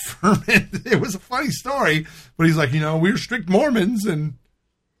fruitcake ferment. It was a funny story, but he's like, we were strict Mormons, and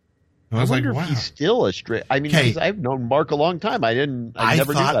I was like, wow. If he's still a strict. I mean, because I've known Mark a long time. I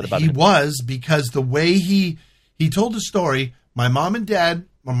never knew that about him. He was, because the way he told the story, my mom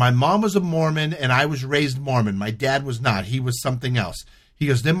was a Mormon, and I was raised Mormon. My dad was not. He was something else. He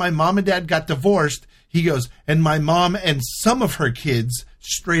goes, then my mom and dad got divorced. He goes, and my mom and some of her kids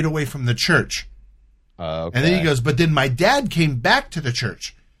strayed away from the church. Okay. And then he goes, but then my dad came back to the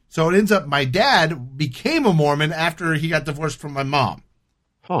church. So it ends up my dad became a Mormon after he got divorced from my mom.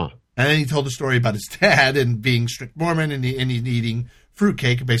 Huh. And then he told the story about his dad and being strict Mormon and eating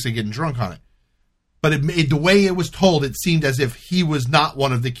fruitcake and basically getting drunk on it. But the way it was told, it seemed as if he was not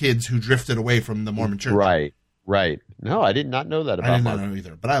one of the kids who drifted away from the Mormon church. Right. No, I did not know that about Mark. I didn't know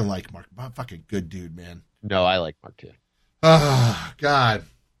either, but I like Mark. Fucking good dude, man. No, I like Mark too. Oh, God.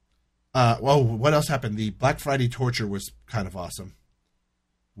 Well, what else happened? The Black Friday torture was kind of awesome.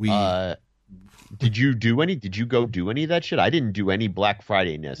 Did you do any? Did you go do any of that shit? I didn't do any Black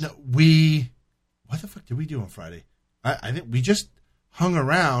Friday-ness. No, what the fuck did we do on Friday? I think we just hung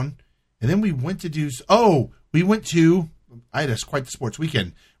around, and then we went to I had quite the sports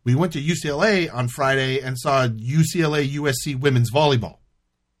weekend. We went to UCLA on Friday and saw UCLA USC women's volleyball.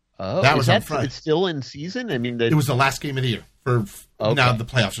 Oh, that was on Friday. It's still in season? I mean, it was the last game of the year. Now the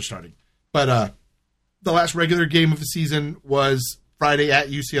playoffs are starting. But the last regular game of the season was Friday at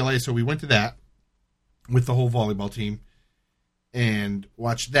UCLA, so we went to that with the whole volleyball team and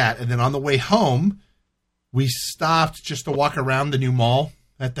watched that. And then on the way home, we stopped just to walk around the new mall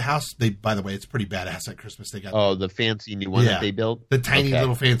at the house. By the way, it's pretty badass at Christmas. They got the fancy new one that they built, the tiny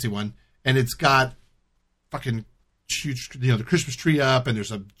little fancy one, and it's got fucking huge, the Christmas tree up, and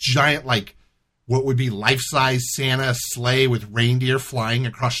there's a giant what would be life-size Santa sleigh with reindeer flying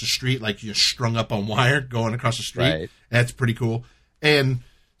across the street, like you strung up on wire going across the street. Right. That's pretty cool. And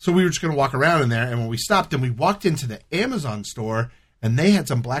so we were just going to walk around in there, and when we stopped and we walked into the Amazon store, and they had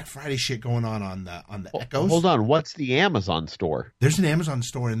some Black Friday shit going on the Echoes. Hold on, what's the Amazon store? There's an Amazon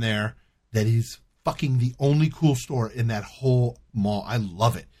store in there that is fucking the only cool store in that whole mall. I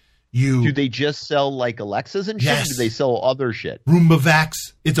love it. Do they just sell like Alexas and shit? Yes. Or do they sell other shit? Roomba Vax.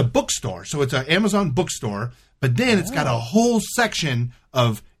 It's a bookstore, so it's an Amazon bookstore, but then it's got a whole section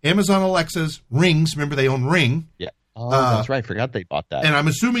of Amazon Alexas, Rings. Remember they own Ring. Yeah. Oh, that's right. I forgot they bought that. And I'm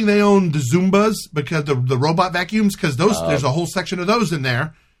assuming they own the Zumbas, because the robot vacuums, because there's a whole section of those in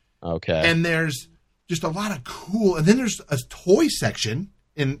there. Okay. And there's just a lot of cool, and then there's a toy section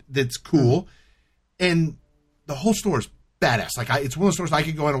that's cool, and the whole store is badass. It's one of those stores I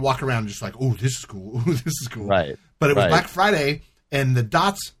could go in and walk around and just like, oh, this is cool. Ooh, this is cool. Right. But it was Black Friday, and the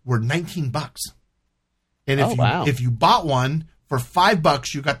dots were $19. And if you bought one for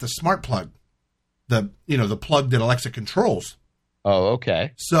 $5, you got the smart plug. The plug that Alexa controls. Oh,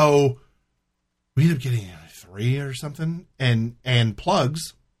 okay. So we ended up getting 3 or something and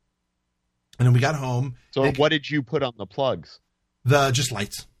plugs. And then we got home. So what did you put on the plugs? Just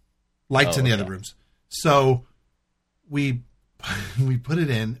lights in the other rooms. So we put it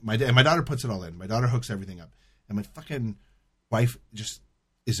in. My daughter puts it all in. My daughter hooks everything up. And my fucking wife just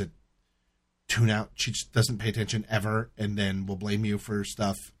is a tune out. She just doesn't pay attention ever, and then will blame you for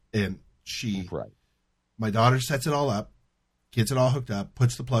stuff. And my daughter sets it all up, gets it all hooked up,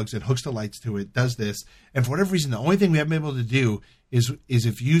 puts the plugs in, hooks the lights to it, does this. And for whatever reason, the only thing we haven't been able to do is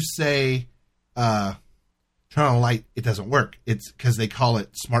if you say, turn on a light, it doesn't work. It's because they call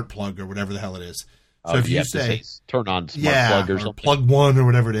it smart plug or whatever the hell it is. So if you have to say turn on smart plug or something. plug 1 or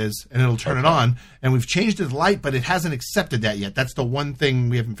whatever it is, and it'll turn it on. And we've changed the light, but it hasn't accepted that yet. That's the one thing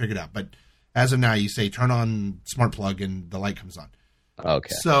we haven't figured out. But as of now, you say turn on smart plug, and the light comes on.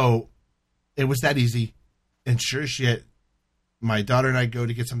 Okay. So it was that easy. And sure as shit, my daughter and I go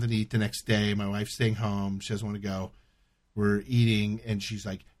to get something to eat the next day. My wife's staying home. She doesn't want to go. We're eating, and she's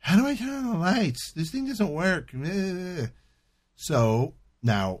like, how do I turn on the lights? This thing doesn't work. So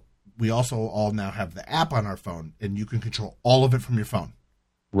now we also all now have the app on our phone, and you can control all of it from your phone.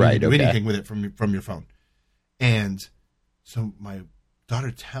 Right. You can do anything with it from your phone. And so my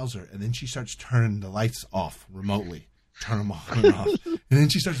daughter tells her, and then she starts turning the lights off remotely. Turn them on and off. And then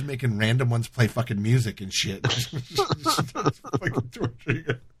she starts making random ones play fucking music and shit. Fucking torturing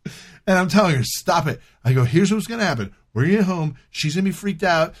her. And I'm telling her, stop it. I go, here's what's going to happen. We're going to get home. She's going to be freaked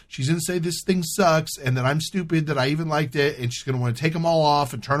out. She's going to say this thing sucks and that I'm stupid, that I even liked it. And she's going to want to take them all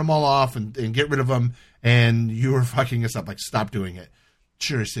off and turn them all off and get rid of them. And you are fucking us up. Like, stop doing it.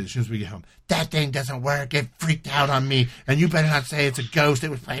 Sure, as soon as we get home, that thing doesn't work. It freaked out on me. And you better not say it's a ghost. It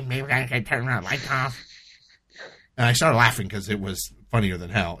was playing me. I can turn the lights off. And I started laughing because it was funnier than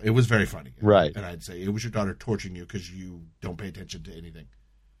hell. It was very funny. Right. And I'd say, it was your daughter torturing you because you don't pay attention to anything.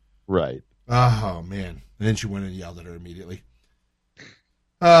 Right. Oh, man. And then she went and yelled at her immediately.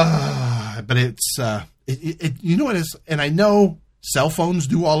 But it's, you know what it is? And I know cell phones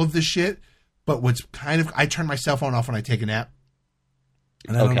do all of this shit, but what's kind of, I turn my cell phone off when I take a nap.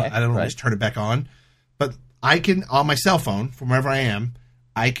 And I don't always turn it back on. But I can, on my cell phone, from wherever I am,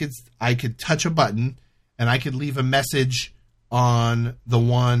 I could touch a button and I could leave a message on the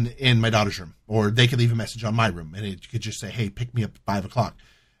one in my daughter's room, or they could leave a message on my room, and it could just say, hey, pick me up at 5:00.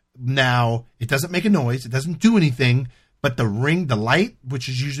 Now, it doesn't make a noise. It doesn't do anything, but the light, which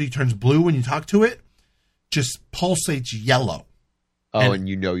is usually turns blue when you talk to it, just pulsates yellow. Oh, and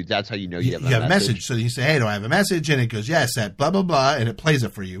you know, that's how you know you have a message. So you say, hey, do I have a message? And it goes, yes, at blah, blah, blah, and it plays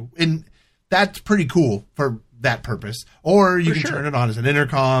it for you. And that's pretty cool for that purpose. Or you can turn it on as an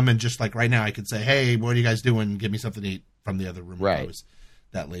intercom, and just like right now, I could say, hey, what are you guys doing? Give me something to eat from the other room. Right. If I was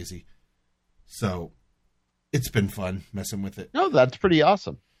that lazy. So it's been fun messing with it. No, that's pretty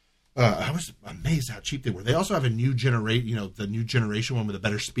awesome. I was amazed how cheap they were. They also have a new the new generation one with a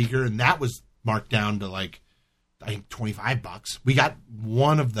better speaker, and that was marked down to like, I think $25. We got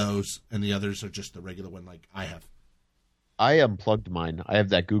one of those, and the others are just the regular one like I have. I unplugged mine. I have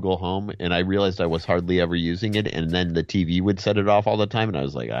that Google Home, and I realized I was hardly ever using it, and then the TV would set it off all the time, and I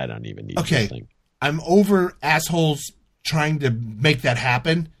was like, I don't even need this thing. I'm over assholes trying to make that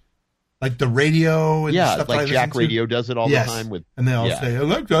happen. Like the radio and stuff like Jack Radio does it all the time. And they all say,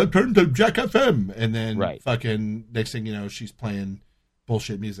 Alexa, turn to Jack FM. And then fucking next thing you know, she's playing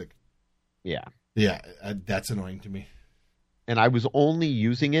bullshit music. Yeah. Yeah, that's annoying to me. And I was only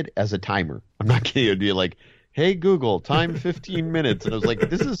using it as a timer. I'm not kidding you. Like, hey, Google, time 15 minutes. And I was like,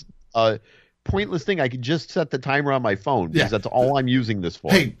 this is a pointless thing. I could just set the timer on my phone because that's all I'm using this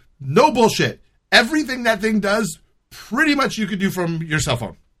for. Hey, no bullshit. Everything that thing does, pretty much you could do from your cell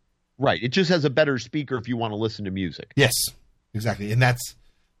phone. Right. It just has a better speaker if you want to listen to music. Yes, exactly. And that's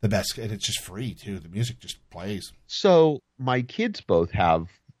the best. And it's just free, too. The music just plays. So my kids both have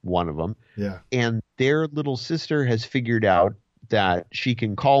one of them. Yeah. And their little sister has figured out that she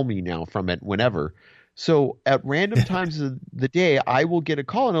can call me now from it whenever. So at random times of the day, I will get a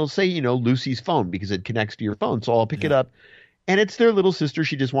call and it'll say, Lucy's phone because it connects to your phone. So I'll pick it up. And it's their little sister.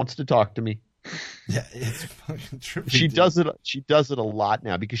 She just wants to talk to me. Yeah, it's fucking trippy. She does it a lot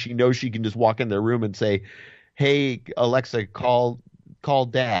now because she knows she can just walk in their room and say, "Hey, Alexa, call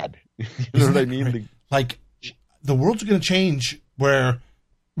Dad." You know what I mean? Right? Like the world's going to change. Where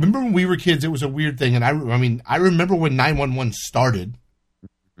remember when we were kids, it was a weird thing, and I remember when 911 started.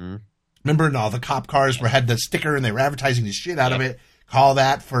 Mm-hmm. Remember, and all the cop cars had the sticker, and they were advertising the shit out of it. Call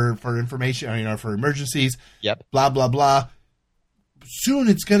that for information, for emergencies. Yep. Blah blah blah. Soon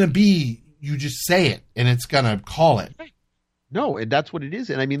it's going to be. You just say it, and it's going to call it. No, and that's what it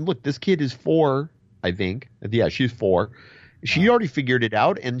is. And I mean, look, this kid is 4, I think. Yeah, she's 4. She already figured it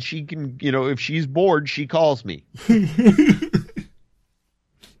out, and she can, if she's bored, she calls me.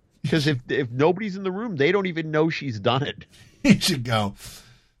 Because if nobody's in the room, they don't even know she's done it. You should go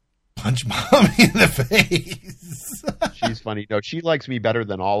punch Mommy in the face. She's funny. No, she likes me better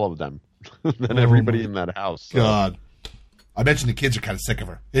than all of them, than everybody in that house. So. God. I mentioned the kids are kind of sick of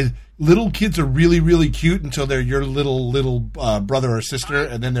her. Little kids are really, really cute until they're your little brother or sister,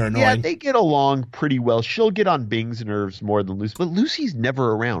 and then they're annoying. Yeah, they get along pretty well. She'll get on Bing's nerves more than Lucy, but Lucy's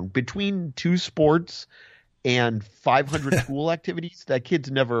never around. Between 2 sports and 500 pool activities, that kid's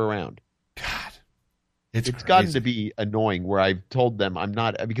never around. God. It's gotten to be annoying where I've told them I'm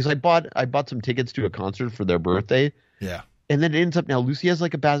not, because I bought some tickets to a concert for their birthday. Yeah. And then it ends up now Lucy has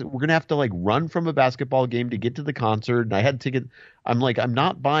like we're going to have to like run from a basketball game to get to the concert. And I had tickets. I'm like, I'm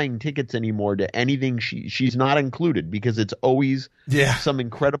not buying tickets anymore to anything. She's not included because it's always some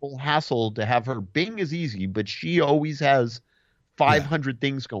incredible hassle to have her. Bing is easy, but she always has 500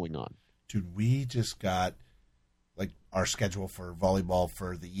 things going on. Dude, we just got like our schedule for volleyball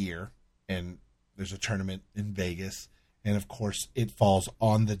for the year, and there's a tournament in Vegas. And of course it falls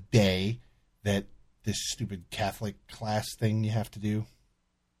on the day that this stupid Catholic class thing you have to do,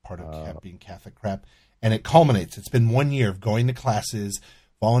 part of being Catholic crap. And it culminates. It's been 1 year of going to classes,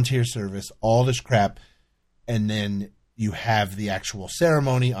 volunteer service, all this crap. And then you have the actual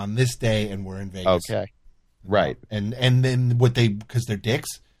ceremony on this day, and we're in Vegas. Okay. Right. And then because they're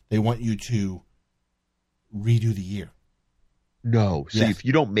dicks, they want you to redo the year. No. So if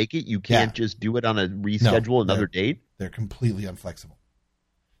you don't make it, you can't just do it on a reschedule another date? They're completely unflexible.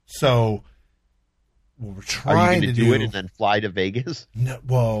 So what we're trying Are you going to do it and then fly to Vegas? No,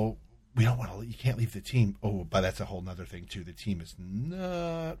 well, we don't want to. You can't leave the team. Oh, but that's a whole nother thing too. The team is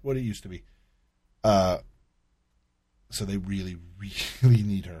not what it used to be. So they really, really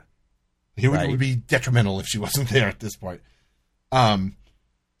need her. It would be detrimental if she wasn't there at this point.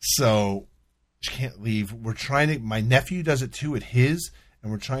 So she can't leave. We're trying to. My nephew does it too at his,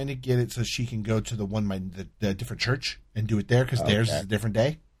 and we're trying to get it so she can go to the different church and do it there because theirs is a different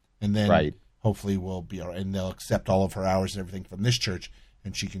day, and then hopefully we'll be all right, and they'll accept all of her hours and everything from this church,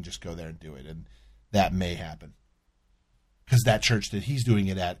 and she can just go there and do it, and that may happen because that church that he's doing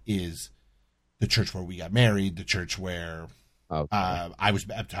it at is the church where we got married, the church where I was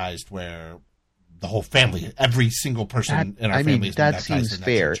baptized, where the whole family, every single person in our family is baptized. That seems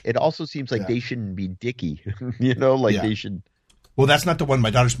fair. It also seems like they shouldn't be dicky, they should. Well, that's not the one. My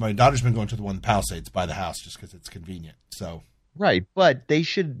daughter's been going to the one in Palisades by the house just because it's convenient. So but they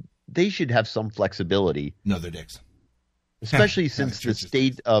should have some flexibility. No, they're dicks. Especially since the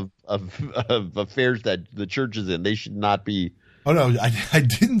state of affairs that the church is in, they should not be. Oh no, I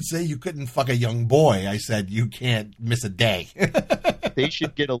didn't say you couldn't fuck a young boy. I said you can't miss a day. They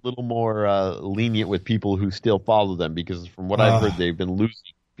should get a little more lenient with people who still follow them because from what I've heard, they've been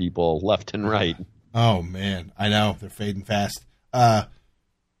losing people left and right. Oh man, I know they're fading fast. But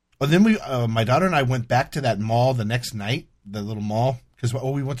then my daughter and I went back to that mall the next night, the little mall, because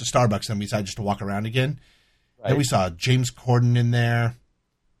we went to Starbucks and we decided just to walk around again. Right. Then we saw James Corden in there.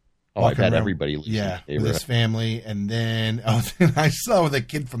 Oh, I've had everybody. With his family, and then I saw the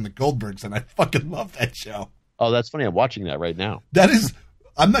kid from the Goldbergs, and I fucking love that show. Oh, that's funny. I'm watching that right now.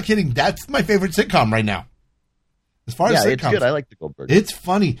 I'm not kidding. That's my favorite sitcom right now. As far as sitcoms, it's good. I like the Goldbergs. It's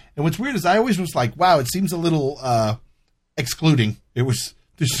funny, and what's weird is I always was like, wow, it seems a little excluding. It was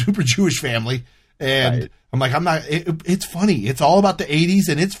the super Jewish family, and I'm like, I'm not. It's funny. It's all about the '80s,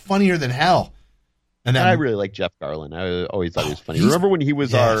 and it's funnier than hell. And I really like Jeff Garlin. I always thought he was funny. Remember when he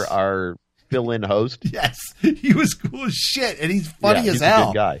was our fill-in host? Yes, he was cool as shit, and he's funny as hell. He's a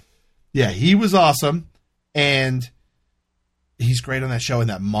good guy. Yeah, he was awesome, and he's great on that show.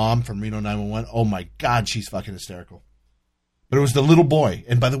 And that mom from Reno 911. Oh my God, she's fucking hysterical. But it was the little boy,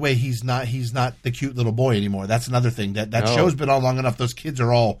 and by the way, he's not the cute little boy anymore. That's another thing. That show's been on long enough. Those kids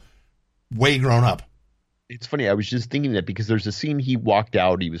are all way grown up. It's funny. I was just thinking that because there's a scene he walked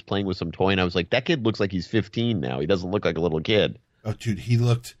out. He was playing with some toy, and I was like, that kid looks like he's 15 now. He doesn't look like a little kid. Oh, dude, he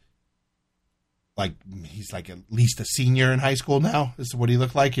looked like he's like at least a senior in high school now. This is what he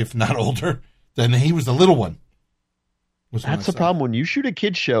looked like, if not older. Then he was the little one. That's the problem. When you shoot a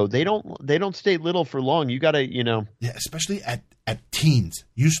kid's show, they don't stay little for long. You got to, Yeah, especially at teens.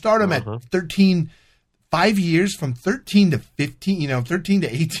 You start them at 13, 5 years from 13 to 15, 13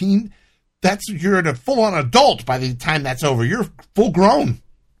 to 18. You're a full-on adult by the time that's over. You're full grown.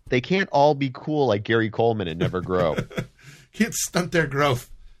 They can't all be cool like Gary Coleman and never grow. Can't stunt their growth.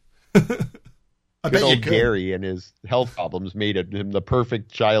 I bet old Gary and his health problems made him the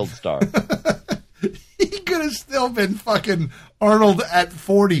perfect child star. He could have still been fucking Arnold at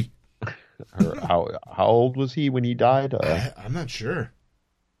 40. How old was he when he died? I'm not sure.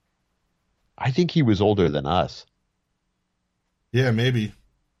 I think he was older than us. Yeah, maybe.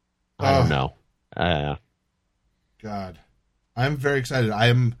 I don't know. God. I'm very excited.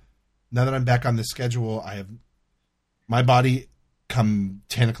 Now that I'm back on the schedule, I have my body come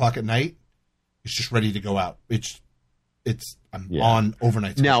 10 o'clock at night. It's just ready to go out. I'm on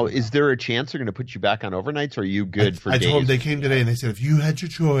overnights. Now, is there a chance they're going to put you back on overnights, or are you good for days? I told them, they came today and they said, if you had your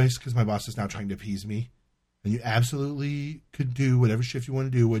choice, because my boss is now trying to appease me, and you absolutely could do whatever shift you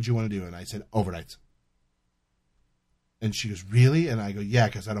want to do, what'd you want to do? And I said, overnights. And she goes, really? And I go, yeah,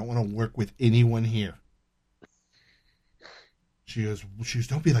 because I don't want to work with anyone here. She goes,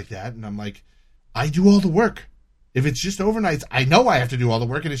 don't be like that. And I'm like, I do all the work. If it's just overnights, I know I have to do all the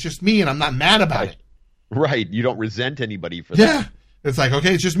work, and it's just me, and I'm not mad about it. Right. You don't resent anybody for that. Yeah. It's like,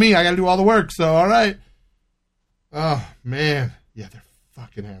 okay, it's just me. I got to do all the work, so all right. Oh, man. Yeah, they're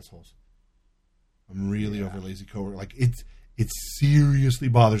fucking assholes. I'm really over lazy coworker. Like, it seriously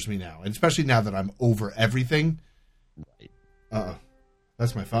bothers me now, and especially now that I'm over everything. Right.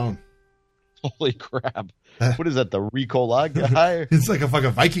 That's my phone. Holy crap. What is that, the Ricola guy? It's like a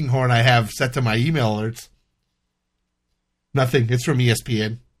fucking Viking horn I have set to my email alerts. Nothing. It's from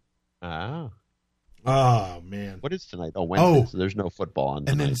ESPN. Ah. Oh, man. What is tonight? Oh, Wednesday. So there's no football on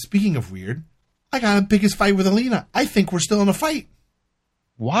tonight. And then, speaking of weird, I got a biggest fight with Alina. I think we're still in a fight.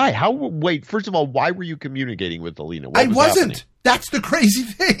 Why? Wait, first of all, why were you communicating with Alina? I wasn't. Happening? That's the crazy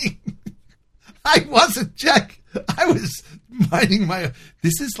thing. I wasn't, Jack. I was minding my...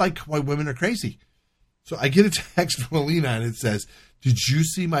 This is like why women are crazy. So I get a text from Alina, and it says, did you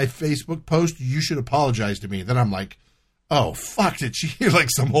see my Facebook post? You should apologize to me. Then I'm like, oh, fuck, did she hear like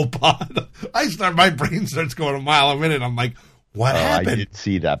some old pod? My brain starts going a mile a minute. I'm like, what happened? I did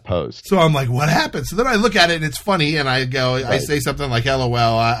see that post. So I'm like, what happened? So then I look at it, and it's funny, and I go, right. I say something like, LOL,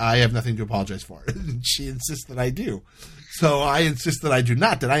 I have nothing to apologize for. And she insists that I do. So I insist that I do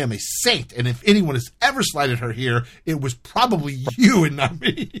not, that I am a saint. And if anyone has ever slighted her here, it was probably you and not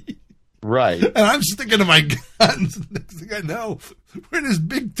me. Right. And I'm sticking to my guns. Next thing I know, we're in this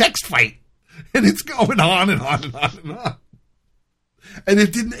big text fight. And it's going on and on and on and on. And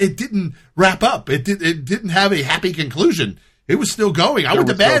it didn't wrap up. It didn't have a happy conclusion. It was still going. I went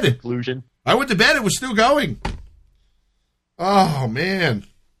to bed. No conclusion. I went to bed. It was still going. Oh, man.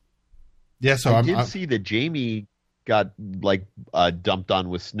 Yeah, so I did see that Jamie got dumped on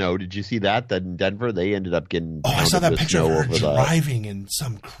with snow. Did you see that? That in Denver they ended up getting. Oh, I saw that picture of her driving in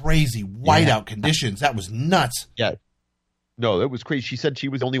some crazy whiteout conditions. That was nuts. Yeah, no, that was crazy. She said she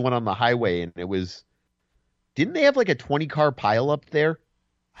was the only one on the highway, and it was. Didn't they have like a 20-car pileup there?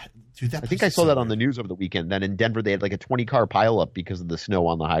 Dude, I think I saw that on the news over the weekend. Then in Denver they had like a 20-car pileup because of the snow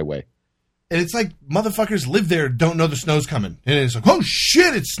on the highway. And it's like motherfuckers live there, don't know the snow's coming. And it's like, oh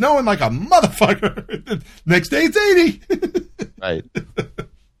shit, it's snowing like a motherfucker. Next day it's 80. Right.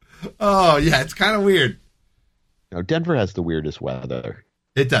 Oh, yeah, it's kind of weird. No, Denver has the weirdest weather.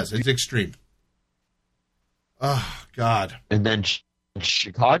 It does. It's extreme. Oh, God. And then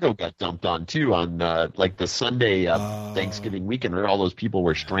Chicago got dumped on, too, on like the Sunday Thanksgiving weekend where all those people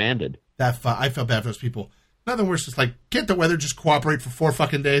were stranded. I felt bad for those people. Nothing worse. Just like, can't the weather just cooperate for 4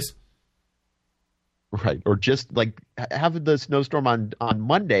 fucking days? Right. Or just like have the snowstorm on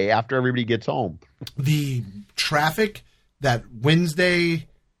Monday after everybody gets home. The traffic that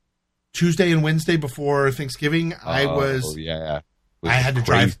Tuesday and Wednesday before Thanksgiving, I had to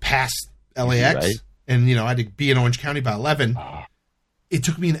drive past LAX, right? And I had to be in Orange County by 11. It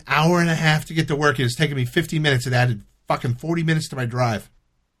took me an hour and a half to get to work. It was taking me 15 minutes. It added fucking 40 minutes to my drive.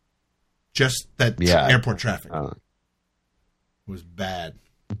 Just that airport traffic. It was bad.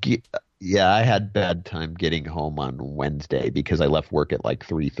 Yeah, I had bad time getting home on Wednesday because I left work at like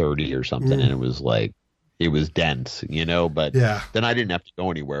 3:30 or something, and it was dense, But then I didn't have to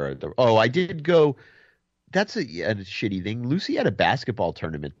go anywhere. Oh, I did go. That's a shitty thing. Lucy had a basketball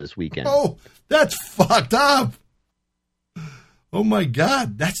tournament this weekend. Oh, that's fucked up. Oh my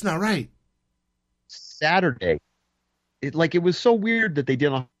God, that's not right. Saturday, it was so weird that they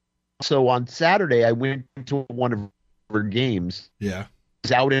didn't. So on Saturday, I went to one of her games. Yeah.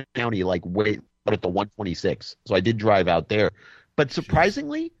 Out in county, like way out at the 126. So I did drive out there. But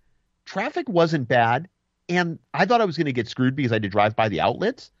surprisingly, traffic wasn't bad. And I thought I was going to get screwed because I had to drive by the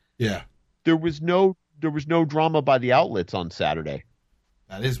outlets. Yeah. There was no drama by the outlets on Saturday.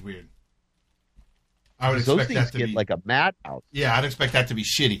 That is weird. I would expect those things that to get be like a madhouse. Yeah, I'd expect that to be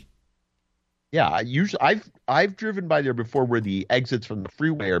shitty. Yeah, I've driven by there before where the exits from the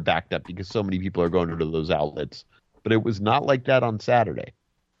freeway are backed up because so many people are going to those outlets. But it was not like that on Saturday.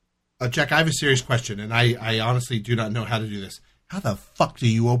 Jack, I have a serious question, and I honestly do not know how to do this. How the fuck do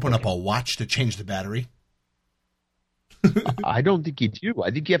you open up a watch to change the battery? I don't think you do.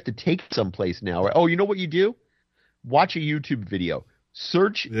 I think you have to take it someplace now. Oh, you know what you do? Watch a YouTube video.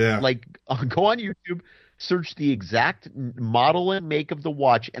 Search, go on YouTube, search the exact model and make of the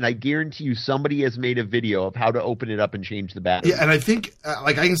watch, and I guarantee you somebody has made a video of how to open it up and change the battery. Yeah, and I think,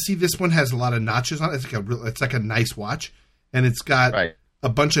 I can see this one has a lot of notches on it. It's like a nice watch, and it's got a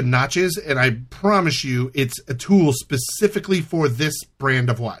bunch of notches, and I promise you it's a tool specifically for this brand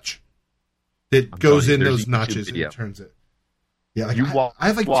of watch that goes in those notches and turns it. Yeah, I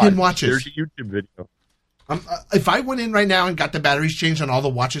have like 10 watches. There's a YouTube video. If I went in right now and got the batteries changed on all the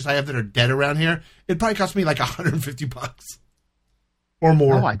watches I have that are dead around here, it'd probably cost me like $150. or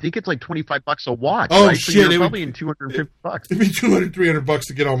more. Oh, I think it's like $25 a watch. Oh, right? shit, So you're it probably would- in $250. It'd be $200, $300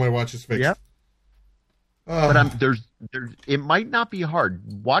 to get all my watches fixed. Yep. Oh. But there's it might not be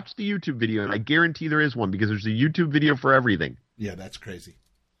hard. Watch the YouTube video, and I guarantee there is one because there's a YouTube video for everything. Yeah, that's crazy.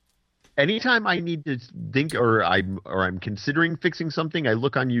 Anytime I need to think or I'm considering fixing something, I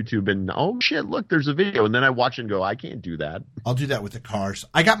look on YouTube and oh shit, look, there's a video, and then I watch and go, I can't do that. I'll do that with the cars.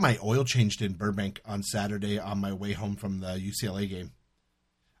 I got my oil changed in Burbank on Saturday on my way home from the UCLA game.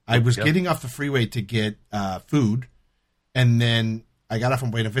 I was getting off the freeway to get food, and then I got off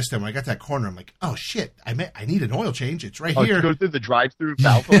on Buena Vista. And when I got to that corner, I'm like, oh shit, I need an oil change. It's right here. Go through the drive-through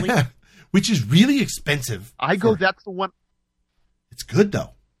balcony, which is really expensive. That's the one. It's good though.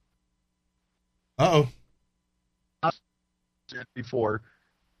 Uh-oh. Before.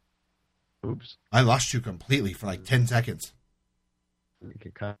 Oops. I lost you completely for like 10 seconds.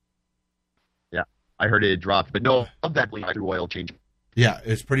 Yeah, I heard it dropped, but no, of that through oil change. Yeah,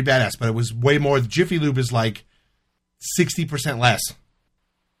 it's pretty badass, but it was way more. Jiffy Lube is like 60% less.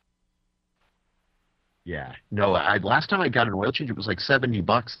 Yeah, no. Last time I got an oil change, it was like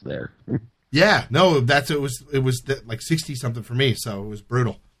 $70 there. Yeah, no, it was like 60 something for me, so it was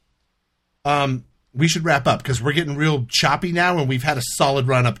brutal. We should wrap up because we're getting real choppy now, and we've had a solid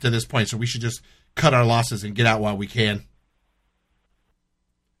run up to this point, so we should just cut our losses and get out while we can.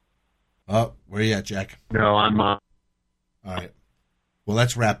 Oh, where are you at, Jack? No, I'm. All right. Well,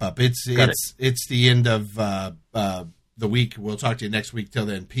 let's wrap up. It's the end of the week. We'll talk to you next week. Till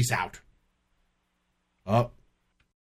then, peace out. Oh.